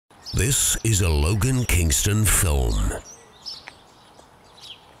This is a Logan Kingston film.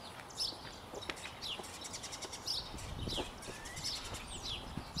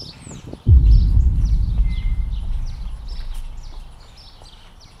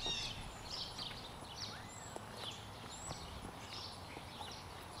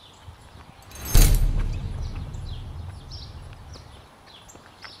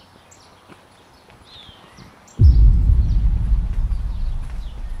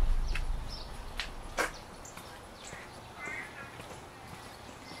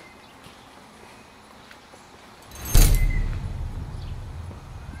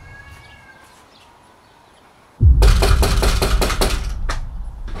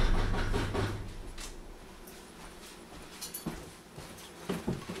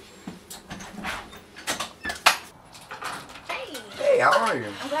 How are you?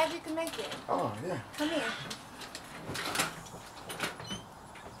 I'm glad you can make it. Oh, yeah. Come in.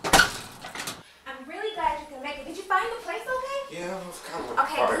 I'm really glad you can make it. Did you find the place okay? Yeah, it was kind of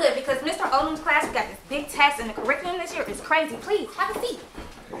okay, hard. Good, because Mr. Odom's class, we got this big test and the curriculum this year is crazy. Please, have a seat.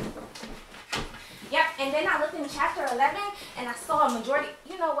 Yep, and then I looked in chapter 11 and I saw a majority.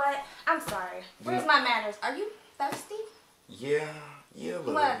 You know what? I'm sorry. Where's my manners? Are you thirsty? Yeah, a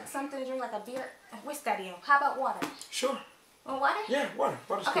little. What, something to drink like a beer? We're studying. How about water? Sure. Want water? Yeah, water.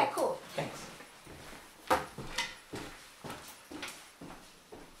 Water's okay, cool. Cool. Thanks.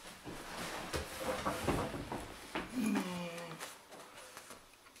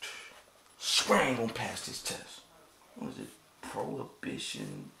 Swear I ain't gonna pass this test. What was it?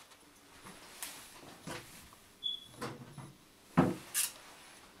 Prohibition.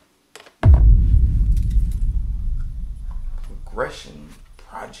 Progression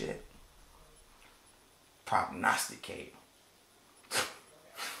project. Prognosticate.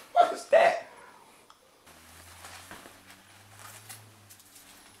 What is that?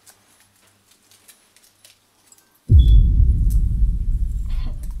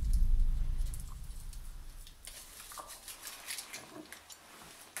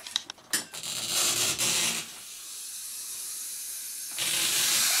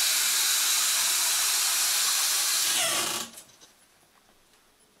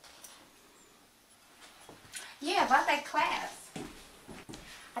 Yeah, about that class.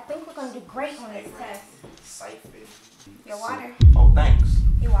 I think we're going to do great on this test. Siphon. Your water. Oh, thanks.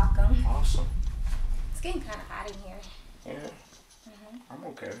 You're welcome. Awesome. It's getting kind of hot in here. Yeah. I'm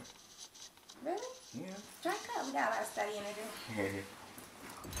okay. Really? Yeah. Drink up. We got a lot of studying to do. Yeah.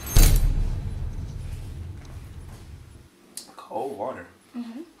 Cold water.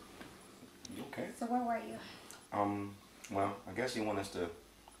 You okay? So where were you? Well, I guess you want us to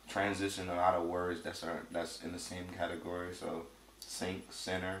transition a lot of words that's in the same category. So, sink,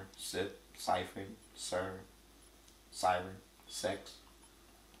 center, sip, siphon, serve, siren, sex.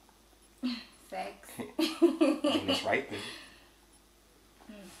 Sex. I mean, it's right there.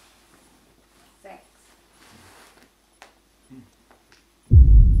 Sex.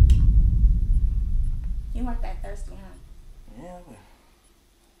 You weren't that thirsty, huh? Yeah, but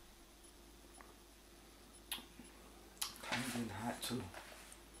kind of getting hot too.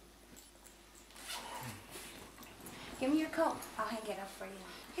 Give me your coat. I'll hang it up for you.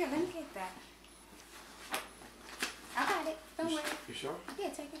 Here, let me get that. I got it. Don't worry. You sure? Yeah,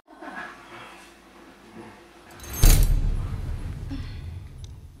 take it. Take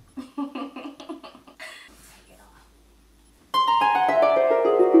it off.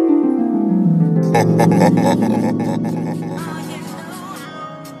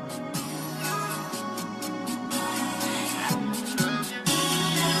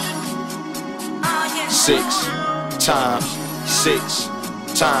 6 times 6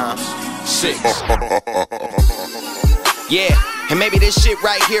 times 6. Yeah, and maybe this shit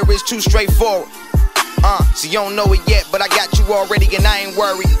right here is too straightforward. So you don't know it yet, but I got you already and I ain't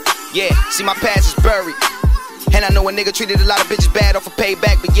worried. Yeah, see my past is buried. And I know a nigga treated a lot of bitches bad off of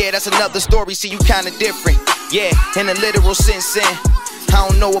payback, but yeah, that's another story, see you kinda different. Yeah, in a literal sense, I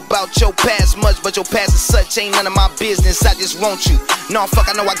don't know about your past much, but your past is such ain't none of my business, I just want you. No, fuck,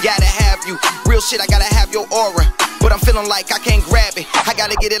 I know I gotta have you. Real shit, I gotta have your aura. But I'm feeling like I can't grab it. I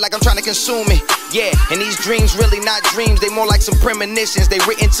gotta get it like I'm trying to consume it. Yeah, and these dreams really not dreams, they more like some premonitions. They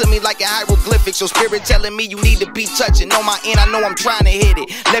written to me like a hieroglyphic. So spirit telling me you need to be touching. On my end, I know I'm trying to hit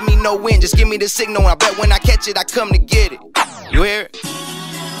it. Let me know when, just give me the signal. I bet when I catch it, I come to get it. You hear it?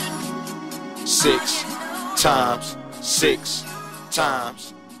 6 times 6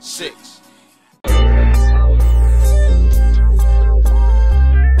 times 6.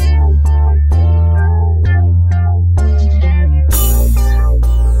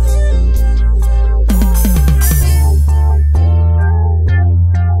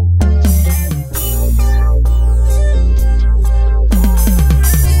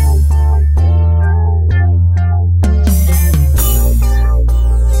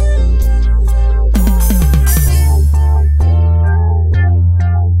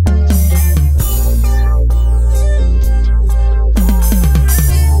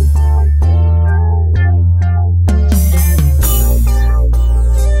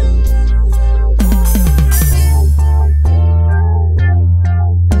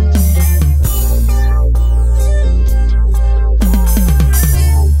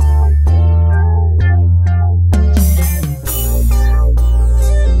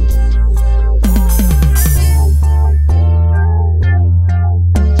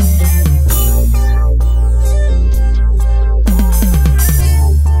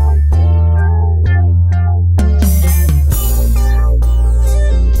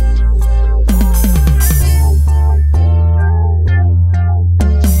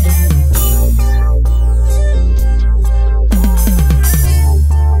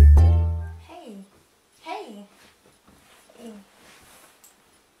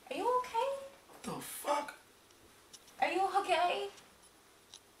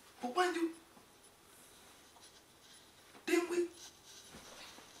 Mind you, didn't we?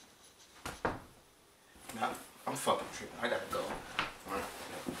 Nah, I'm fucking tripping. I gotta go.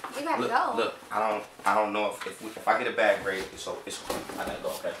 You gotta go. Look, I don't know if I get a bad grade, it's okay. I gotta go.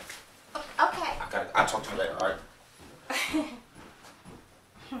 Okay. Okay. I'll talk to you later. All right.